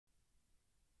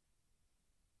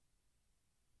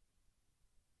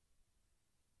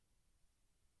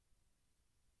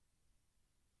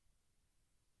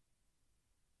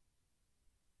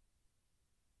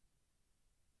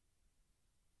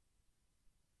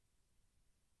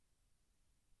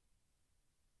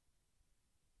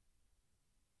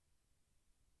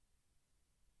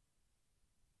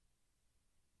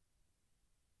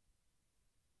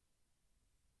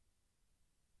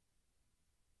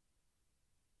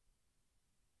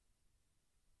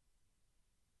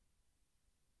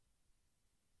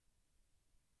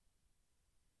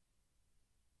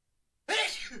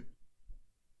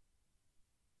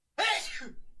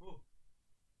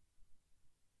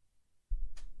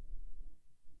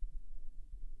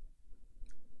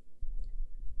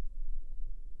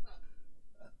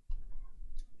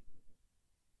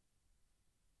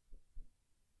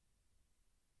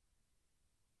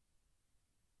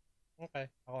Okay,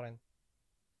 ako rin.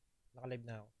 Naka-live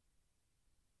na ako.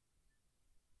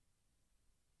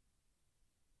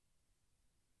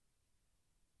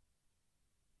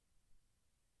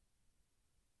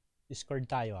 Discord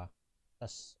tayo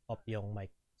tas off yung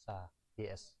mic sa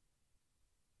PS.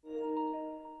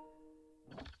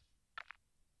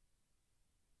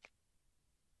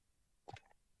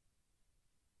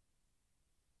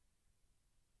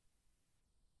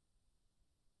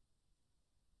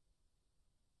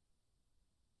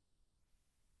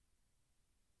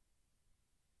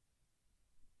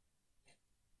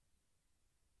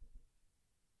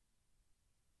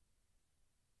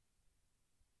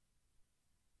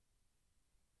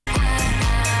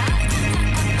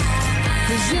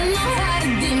 You know how to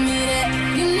give me that.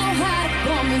 You know how to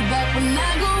pull me back when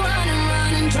I go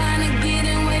running, trying to get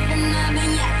away from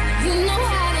nothing. Yeah, you know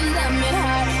how to love me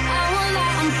hard. I won't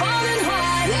lie, I'm falling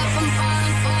hard. Yep, I'm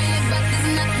falling for you, but there's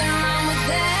nothing wrong with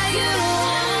that. You the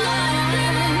one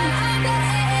I get.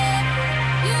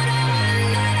 You the one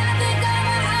that I think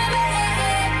about.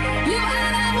 You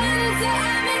are the one, so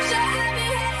I make sure I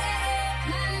behave.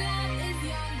 My love is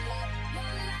your love,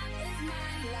 your love is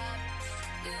my love.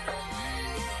 You the one.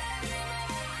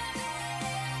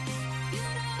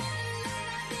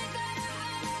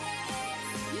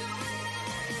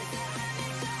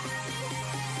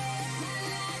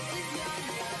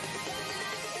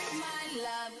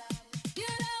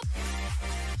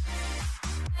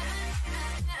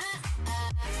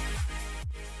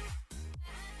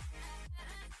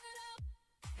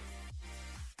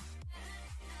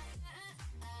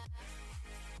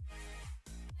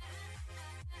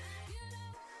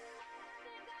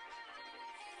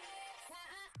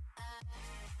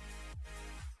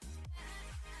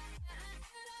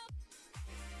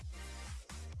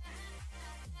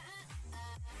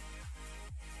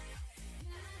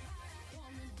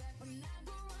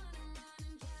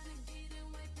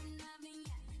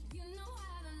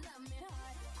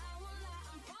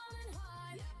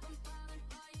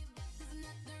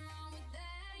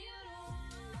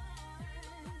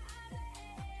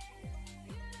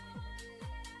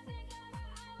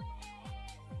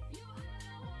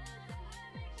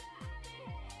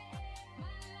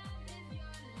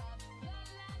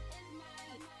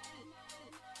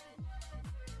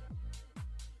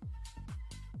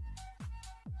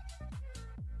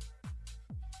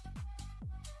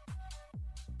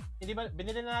 Hindi ba,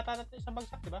 binili na natin isang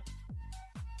bagsak, di ba?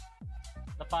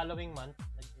 The following month.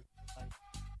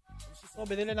 So,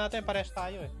 binili natin, pares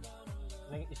tayo eh.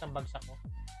 Ng isang bagsak mo.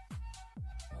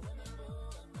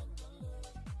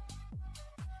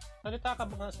 Salita ka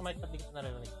ba nga sa mic at di kita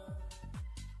narinig?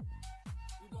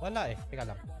 Wala eh, teka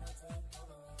lang.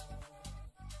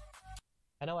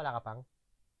 Ano, wala ka pang?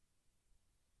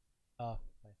 Oh.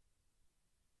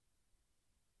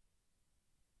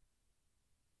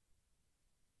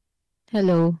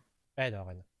 Hello. Okay na.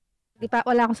 Di pa,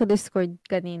 wala ako sa Discord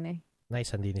kanina eh.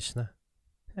 Nice, andinis na.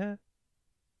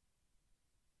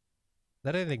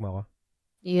 Narinig mo ako?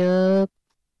 Yup.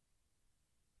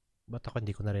 Ba't ako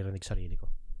hindi ko naririnig sarili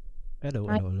ko? Hello.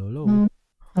 Hello.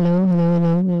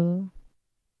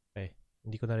 Okay,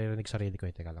 hindi ko naririnig sarili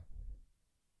ko eh. Teka lang.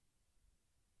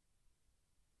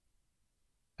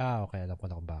 Okay. Alam ko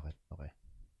na kung bakit. Okay.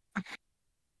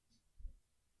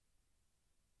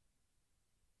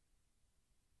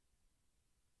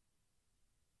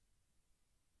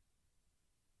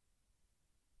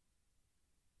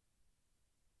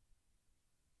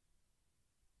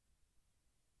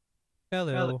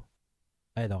 Hello.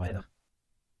 Ay, okay na.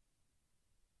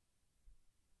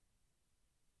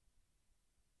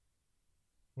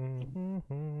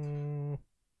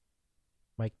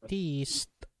 Mic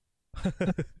test.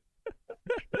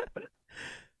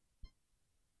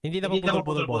 Hindi na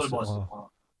mapuputol, boss.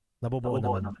 Nabubuo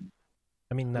naman.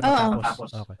 I mean, natatapos.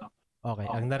 Okay. Okay,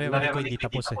 ang naririnig ko hindi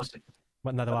tapos eh.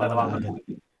 Natawawala agad.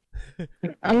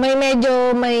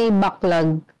 May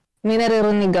backlog. May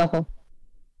naririnig ako.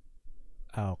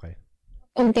 Okay.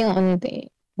 Unti.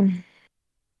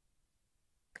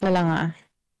 Wala nga.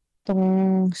 Itong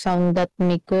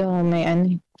sound.mic ko yung may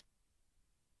ano.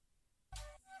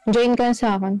 Join ka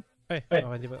sa akin. Okay,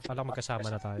 di ba? Alam magkasama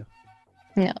na tayo.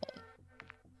 Yeah.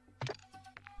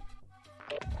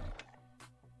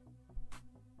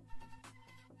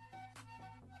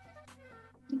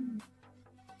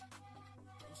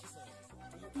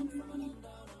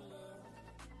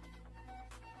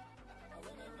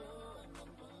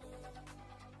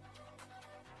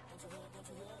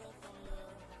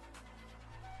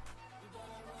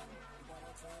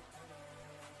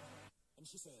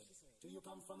 She said, do you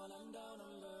come from a land down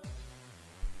under?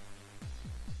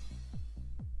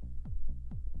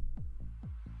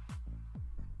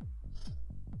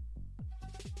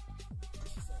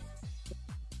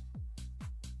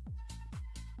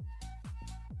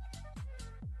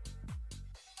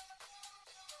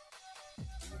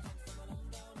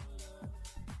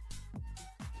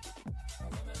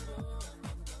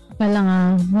 Wala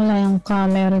nga, wala yung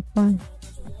camera pa.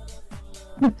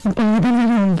 Napagod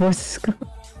na yung boss ko.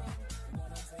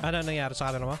 Ano nangyari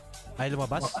sa camera mo? Ay,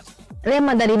 lumabas? Alam,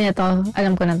 madali na ito.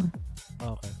 Alam ko na to.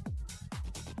 Okay.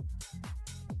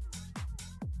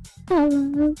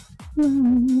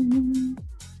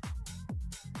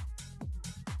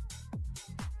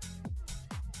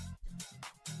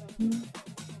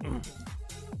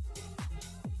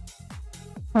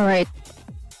 Alright.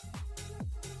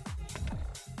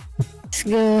 Let's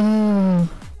go.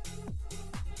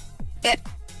 Ito.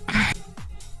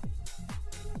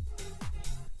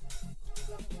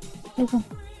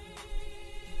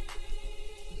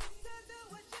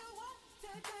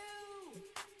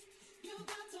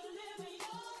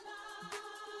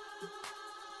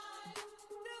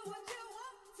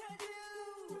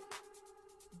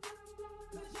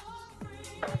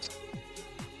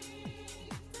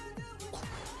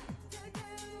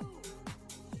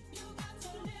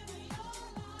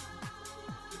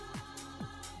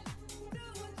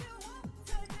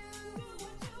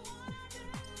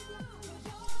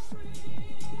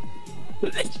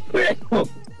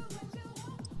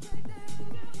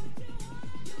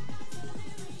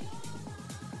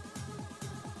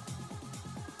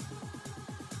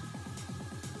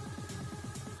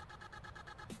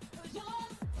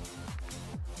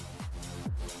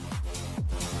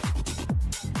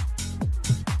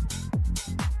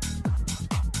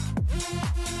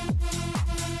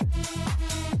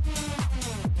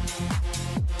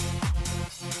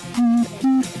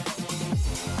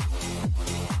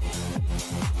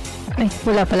 Ay,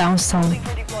 wala pala akong sound.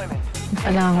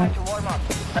 Wala ako.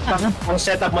 At ang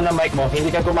setup mo ng mic mo, hindi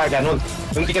ka gumaganon.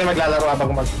 Hindi ka na maglalaro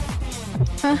habang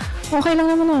Ah, okay lang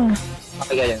naman ah.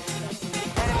 Okay, ganyan.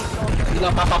 Hindi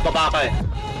na papababa ka eh.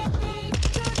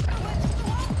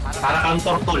 Para kang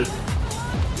turtle.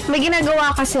 May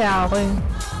ginagawa kasi ako eh.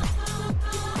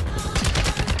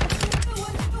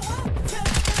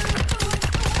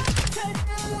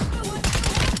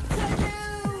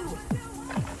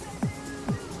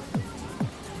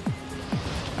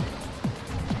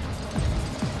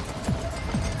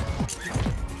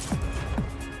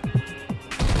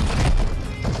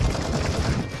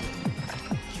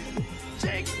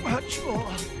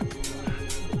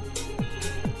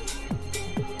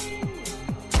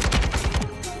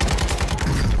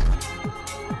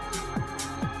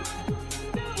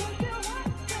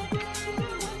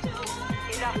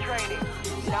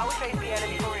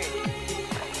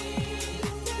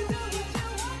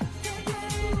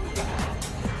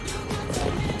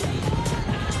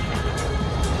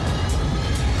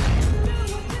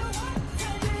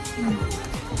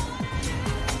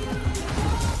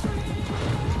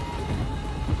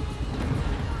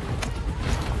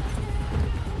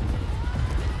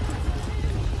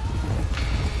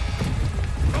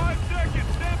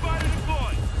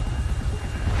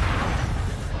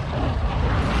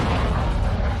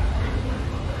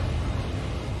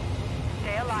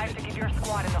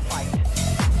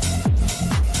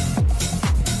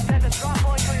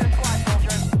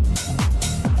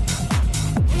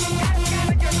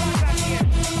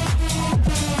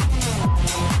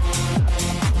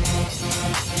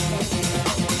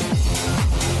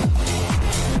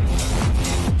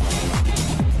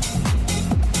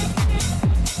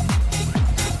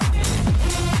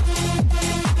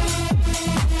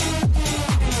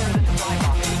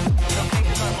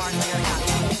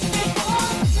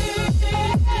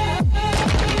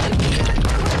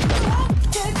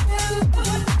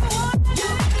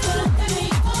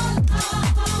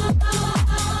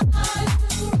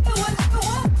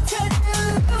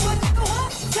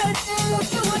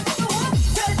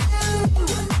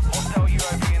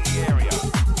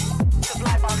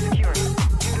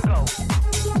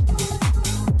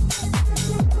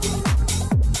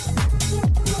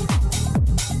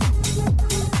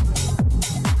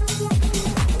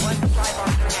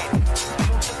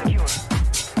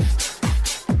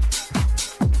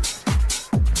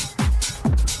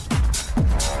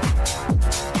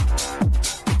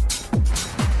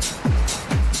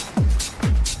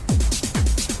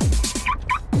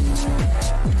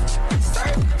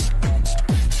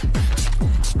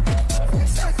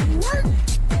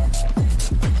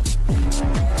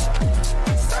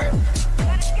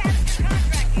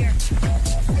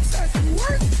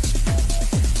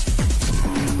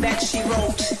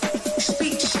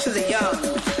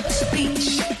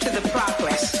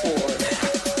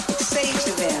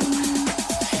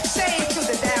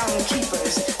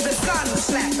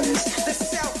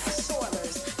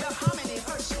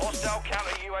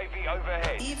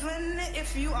 Even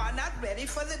if you are not ready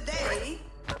for the day,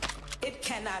 It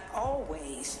cannot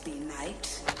always be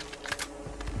night.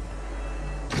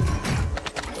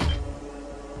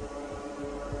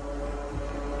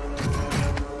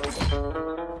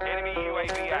 Enemy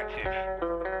UAV active.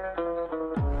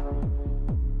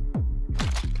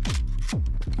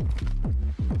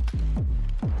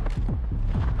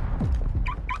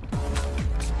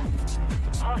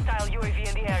 Hostile UAV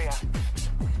in the area.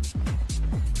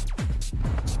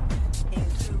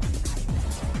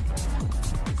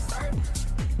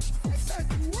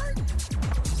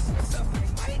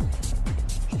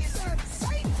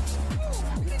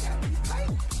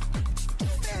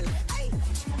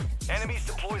 Enemies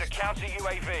deployed a counter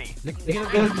UAV.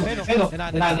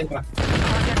 Nananin pa.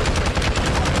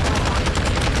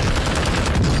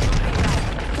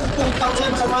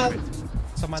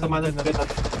 Sama na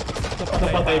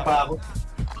napatay pa ako.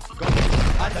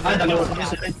 Dalawa.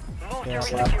 Move to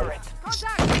resecure it.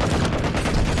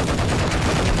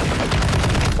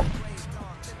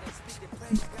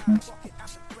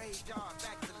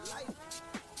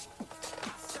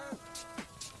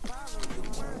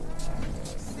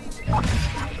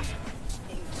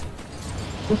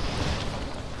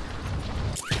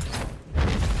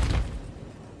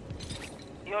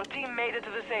 Your team made it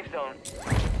to the safe zone.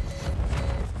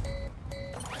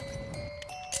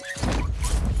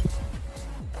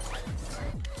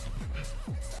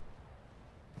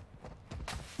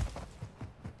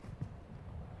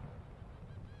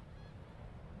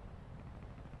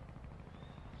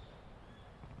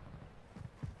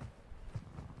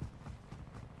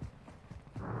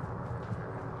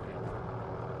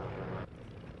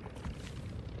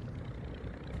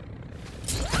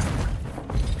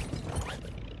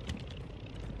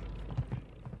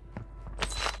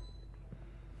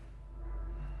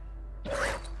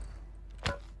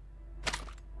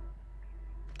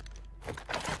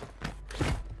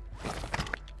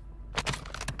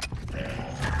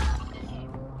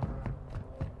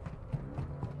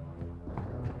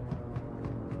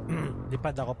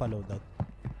 Lipad ako pa loadout.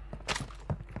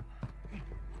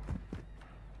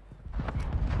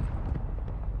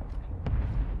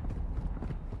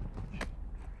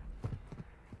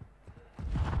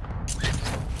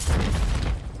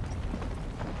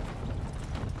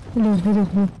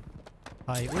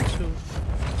 Hi, Utsu.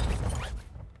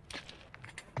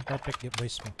 Perfect yung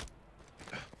voice mo.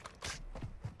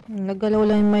 Naggalaw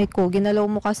lang yung mic ko. Ginalaw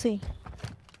mo kasi.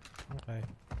 Okay.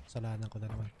 Salanan ko na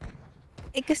naman.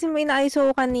 Eh kasi may naayos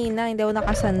ako kanina. Hindi ako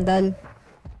nakasandal.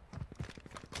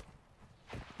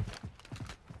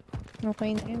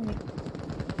 Okay na yun eh.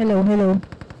 Hello. Okay.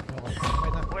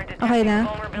 We're Okay na?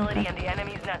 detecting vulnerability in the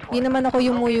enemy's network. Hindi naman ako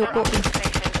yung muyo ko eh.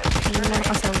 Stations. Hindi naman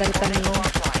nakasandal kanina. Go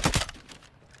offline.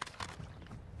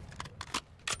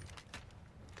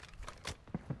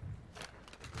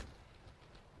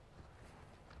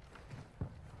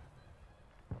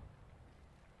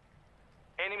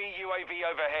 Enemy UAV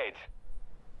overhead.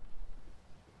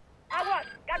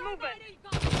 Got movement.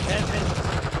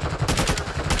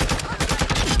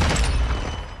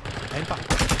 Ayun pa.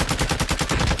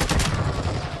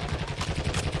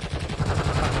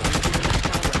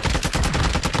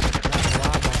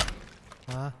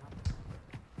 Ha?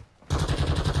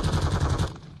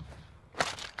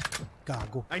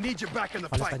 Gago. I need you back in the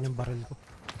fight. Palatan yung baril ko.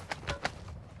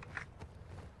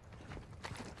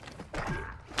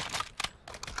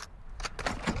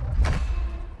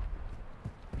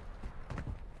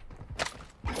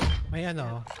 May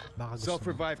ano, baka gusto mo.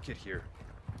 Self-revive kit here.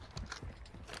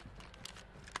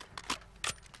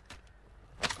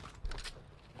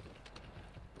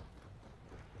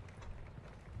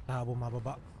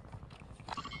 Bumababa.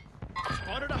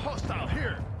 Spotted a hostile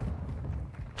here.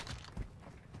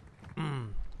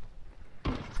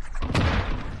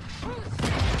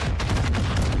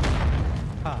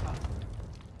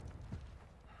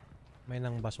 May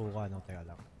nang basuka, no? Teka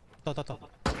lang. To.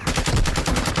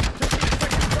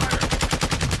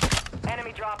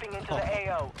 Enemy dropping into the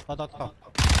AO. To.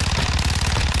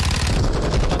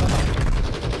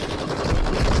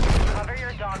 Cover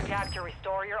your dog tag to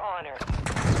restore your honor.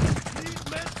 Need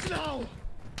meds now.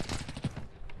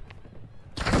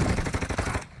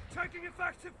 Taking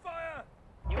effective fire.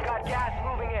 You got gas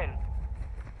moving in.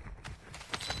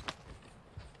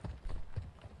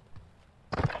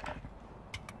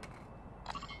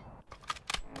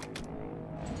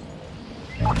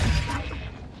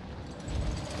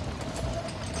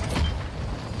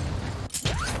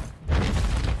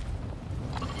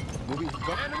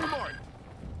 Enemy mark.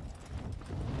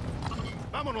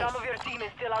 Vámonos. Some of your team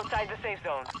is still outside the safe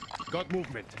zone. Got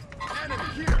movement. Enemy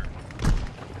here.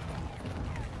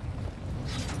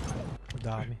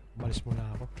 Madami. Umalis muna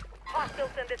ako.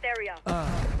 hostiles in this area.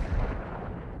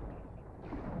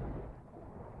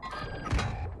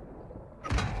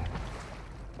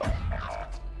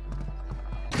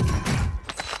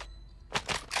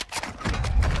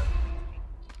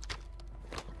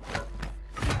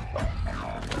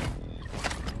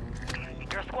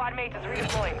 Your squad mate is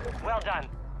redeploying. Well done.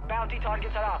 Bounty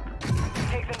targets are up.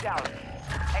 Take them down.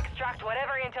 Extract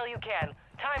whatever intel you can.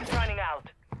 Time's running out.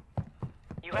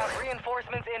 You have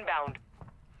reinforcements inbound.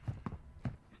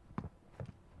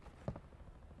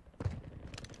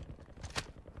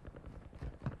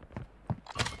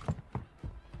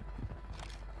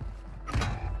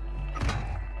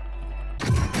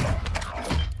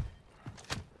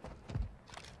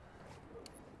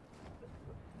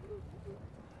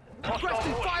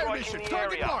 Requesting fire mission.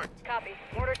 Target marked. Copy.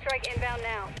 Mortar strike inbound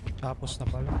now. Tapos na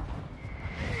pala.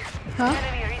 Ha?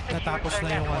 Enemy resecured Natapos their na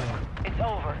yung network. ano. It's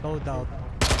over. Load out.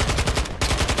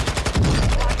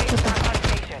 Squad mates back on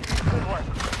station. Good work.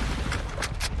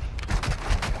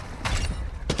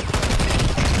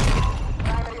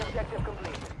 Primary objective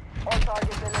complete. All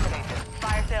targets eliminated.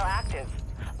 Fire sale active.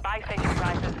 Buy station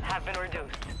prices have been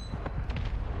reduced.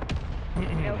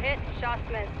 No hit. Shots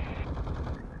missed.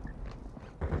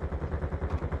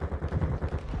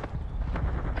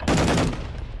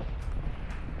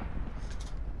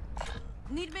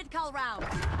 Need mid-call round.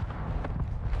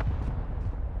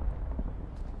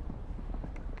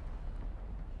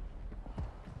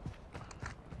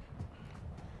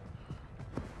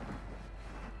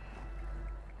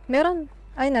 Meron.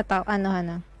 Ay,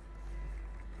 ano.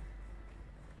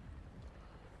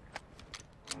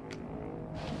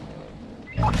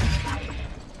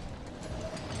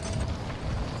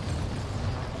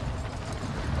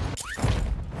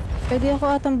 Pwede ako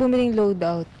atang bumiling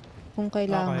loadout kung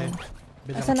kailangan.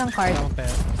 Bilang- Asan ang card? bilang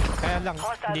pera. Kaya lang,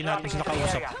 hindi natin sila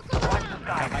kausap.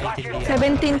 Kakaintindihan.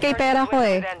 17k pera ko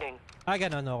eh. Ah,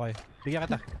 ganun, okay. Bigyan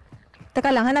kita. Teka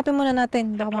lang, hanapin muna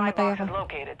natin. Baka mamatay ako.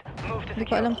 Hindi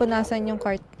ko alam kung nasaan yung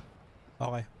cart.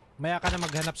 Okay. Maya ka na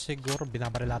maghanap siguro,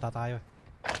 binabarilata tayo.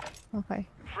 Okay.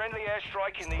 Friendly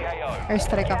airstrike in the AO.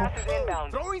 Airstrike ako. Gas is inbound.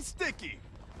 Throwing sticky.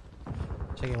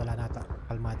 Sige, wala nata.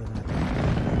 Kalmado na natin.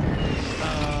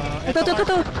 Ito.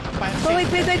 Oh, wait.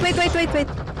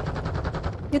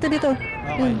 Dito.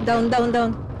 Yun,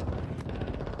 down.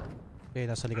 Okay,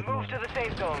 nasa likod mo. Move to the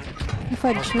safe zone.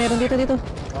 Fudge, meron dito.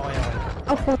 Okay.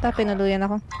 Oh, puta, pinaluyan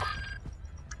ako.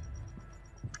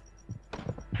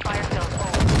 Fire sales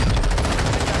over.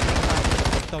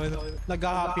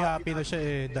 Nag-happy-happy na siya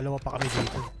eh. Dalawa pa kami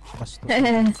dito. Basto.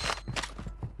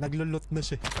 Naglulot na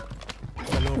siya.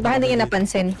 Dalawa pa Baka kami hindi niya dito.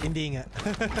 napansin. Hindi nga.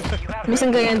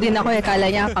 Minsan ganyan din ako eh. Kala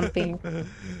niya camping.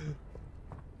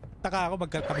 Taka ako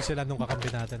magkatabi sila nung kakampi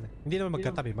natin eh. Hindi naman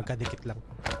magkatabi, magkadikit lang.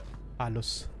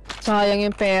 Halos. Sayang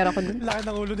yung pera ko dun. Laki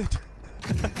ng ulo nito.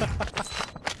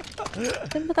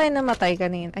 Saan ba tayo namatay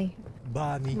kanina? Ay,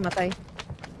 Bunny. namatay.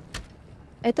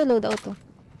 Ito, loadout to.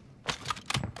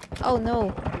 Oh no.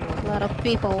 A lot of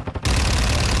people.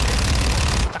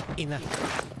 Ina.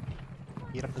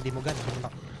 Hirap na dimugan.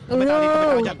 Oh no!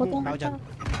 Tao dyan.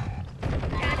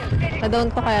 Na-down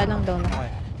pa kaya lang, down ako.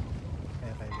 Okay.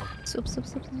 Sup.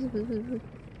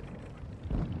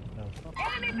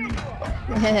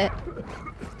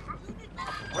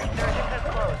 Resurgence has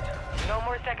closed. No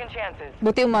more second chances.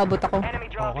 Buti umabot ako. Enemy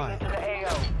dropping Okay. into the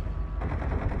AO.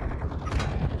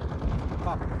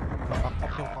 Pop.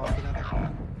 Napakpap yung kakampi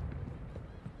natin.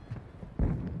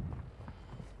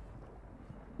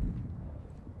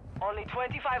 Only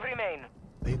 25 remain.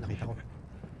 Ayun, nakita ko.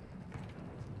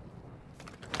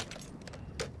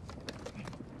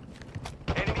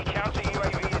 Enemy counter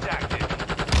UAV is active.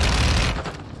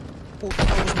 Puta,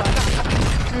 naubos ba?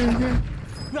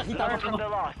 Nakita Learn ko. from the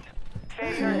loss.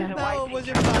 Failure is a white Naubos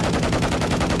teacher.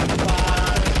 yung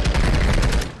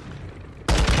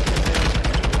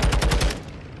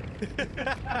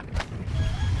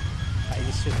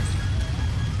Kainis yun.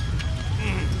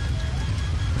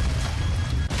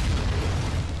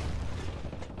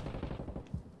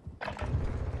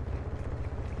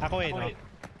 Ako eh, no?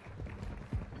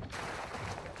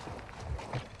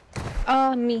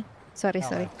 Me. Sorry.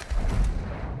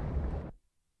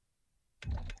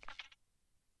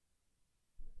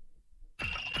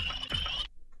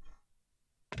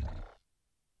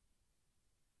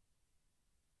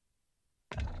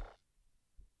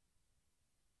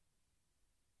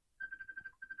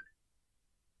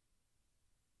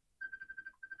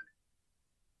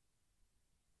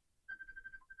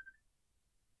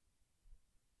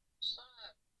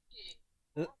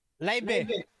 Live eh.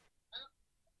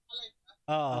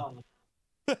 Oo.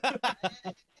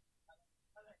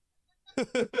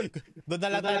 Doon na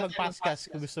lang tayo mag-podcast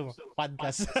kung gusto mo.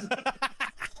 Podcast.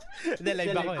 Hindi,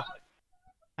 live ako eh.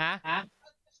 Ha?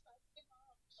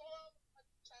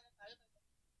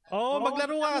 Oo,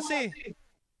 maglaro ka kasi.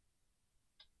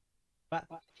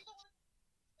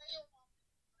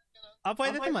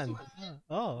 Pwede naman.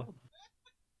 Oo.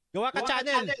 Gawa ka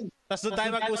channel. Tapos doon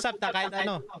tayo mag-usap na kahit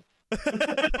ano.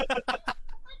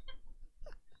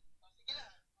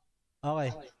 Okay.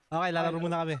 Okay, lalaro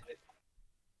muna kami.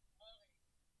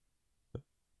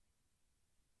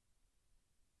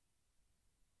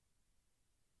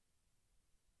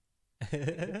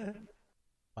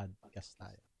 Podcast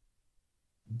tayo.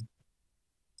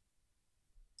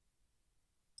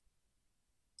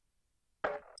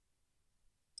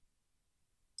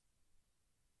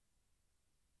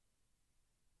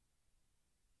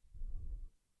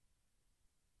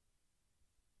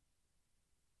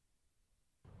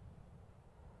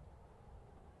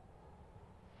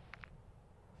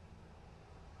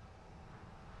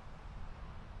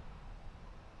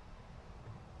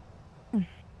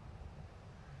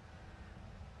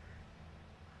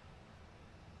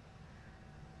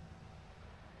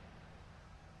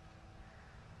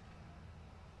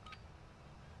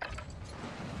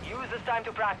 Use this time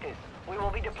to practice. We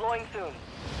will be deploying soon.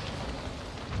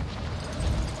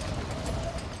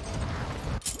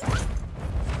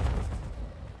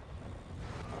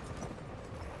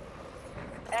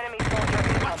 Enemy soldier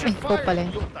Ay, incoming. po pala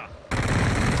yun.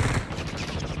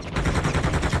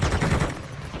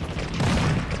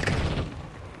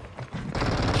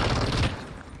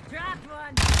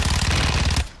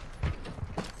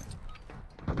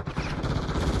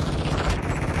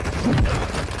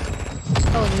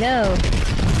 Oh no.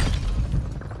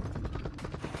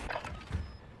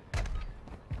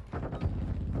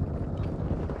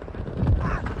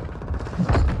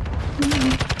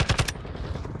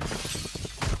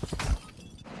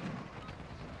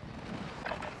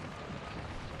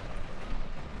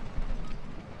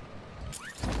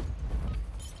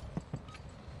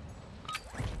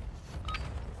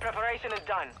 Preparation is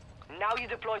done. Now you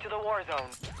deploy to the war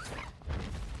zone.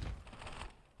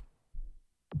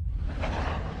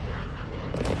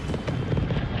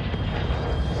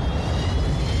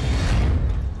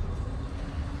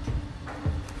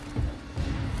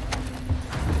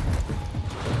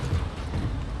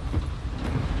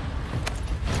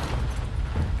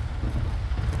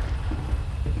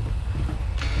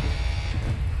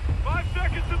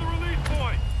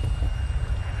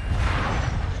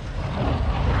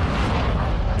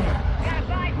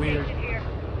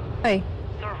 Ay.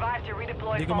 Survive to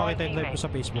redeploy Hindi ko fallen makita yung live ko teammates. sa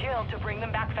Facebook. Kill to bring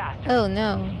them back faster. Oh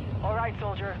no. Alright,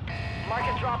 soldier. Mark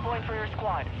a drop point for your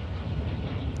squad.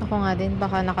 Ako nga din,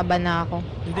 baka nakaban na ako.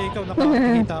 Hindi, ikaw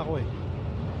nakakita ako eh.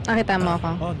 Nakita mo ako?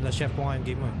 Oh, na-share ko nga yung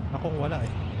game mo eh. Ako wala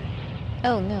eh.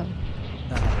 Oh no.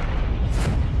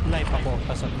 Live ako,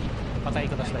 tapos patay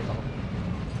ko, tapos live ako.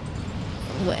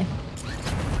 Uwe.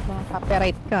 Baka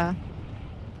copyright ka.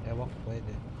 Ewan ko,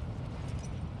 pwede.